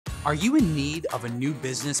Are you in need of a new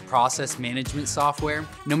business process management software?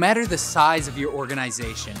 No matter the size of your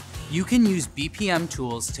organization, you can use BPM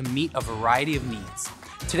tools to meet a variety of needs.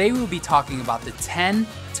 Today we will be talking about the 10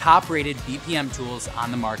 top-rated BPM tools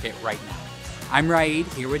on the market right now. I'm Raid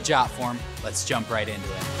here with Jotform. Let's jump right into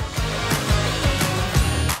it.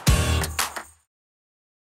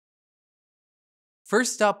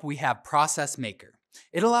 First up, we have PrcoessMaker.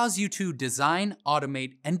 It allows you to design,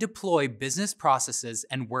 automate, and deploy business processes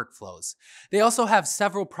and workflows. They also have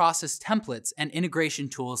several process templates and integration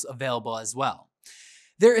tools available as well.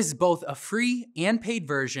 There is both a free and paid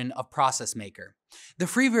version of PrcoessMaker. The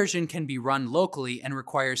free version can be run locally and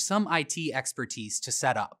requires some IT expertise to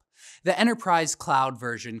set up. The Enterprise Cloud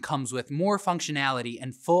version comes with more functionality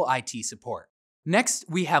and full IT support. Next,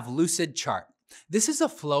 we have Lucidchart. This is a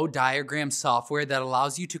flow diagram software that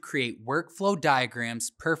allows you to create workflow diagrams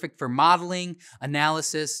perfect for modeling,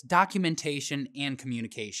 analysis, documentation, and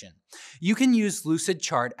communication. You can use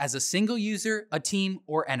Lucidchart as a single user, a team,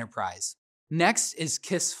 or enterprise. Next is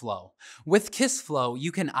Kissflow. With Kissflow,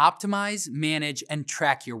 you can optimize, manage, and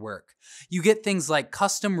track your work. You get things like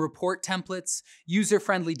custom report templates,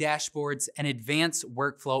 user-friendly dashboards, and advanced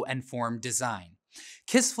workflow and form design.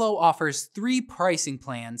 Kissflow offers 3 pricing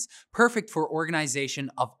plans, perfect for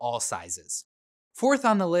organization of all sizes. Fourth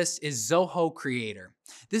on the list is Zoho Creator.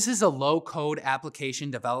 This is a low-code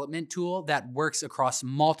application development tool that works across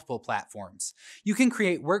multiple platforms. You can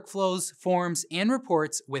create workflows, forms, and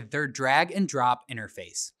reports with their drag-and-drop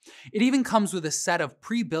interface. It even comes with a set of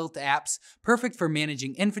pre-built apps perfect for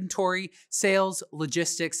managing inventory, sales,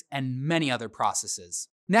 logistics, and many other processes.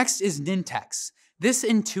 Next is Nintex. This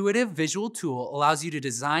intuitive visual tool allows you to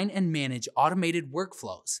design and manage automated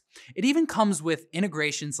workflows. It even comes with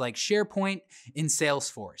integrations like SharePoint in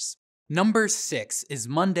Salesforce. Number 6 is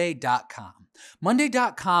Monday.com.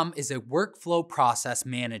 Monday.com is a workflow process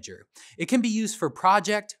manager. It can be used for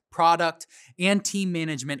project, product, and team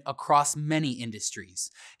management across many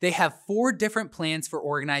industries. They have 4 different plans for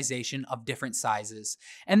organization of different sizes,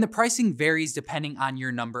 and the pricing varies depending on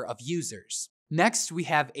your number of users. Next, we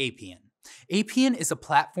have Appian. Appian is a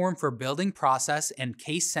platform for building process and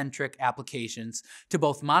case-centric applications to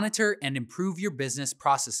both monitor and improve your business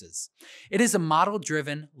processes. It is a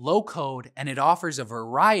model-driven, low-code, and it offers a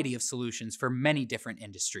variety of solutions for many different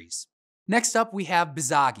industries. Next up, we have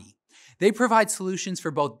Bizagib. They provide solutions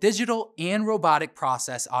for both digital and robotic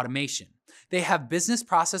process automation. They have business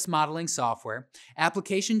process modeling software,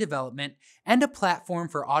 application development, and a platform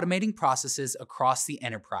for automating processes across the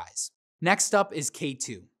enterprise. Next up is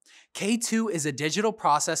K2. K2 is a digital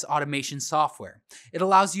process automation software. It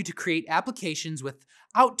allows you to create applications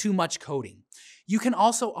without too much coding. You can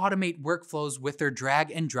also automate workflows with their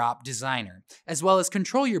drag and drop designer, as well as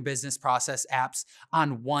control your business process apps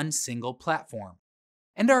on one single platform.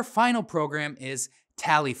 And our final program is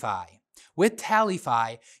Tallyfy. With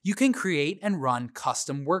Tallyfy, you can create and run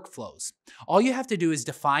custom workflows. All you have to do is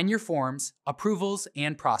define your forms, approvals,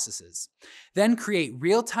 and processes. Then create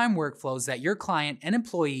real-time workflows that your client and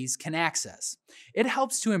employees can access. It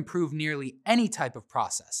helps to improve nearly any type of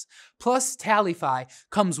process. Plus, Tallyfy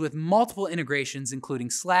comes with multiple integrations including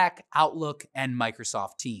Slack, Outlook, and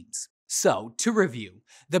Microsoft Teams. So, to review,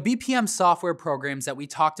 the BPM software programs that we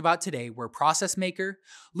talked about today were PrcoessMaker,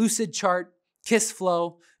 Lucidchart,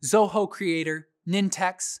 Kissflow, Zoho Creator,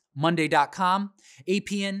 Nintex, Monday.com,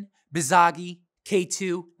 Appian, Bizagib,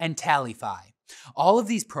 K2, and Tallyfy. All of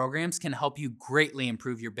these programs can help you greatly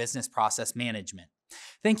improve your business process management.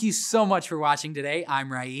 Thank you so much for watching today.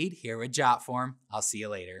 I'm Raid here with Jotform. I'll see you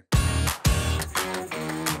later.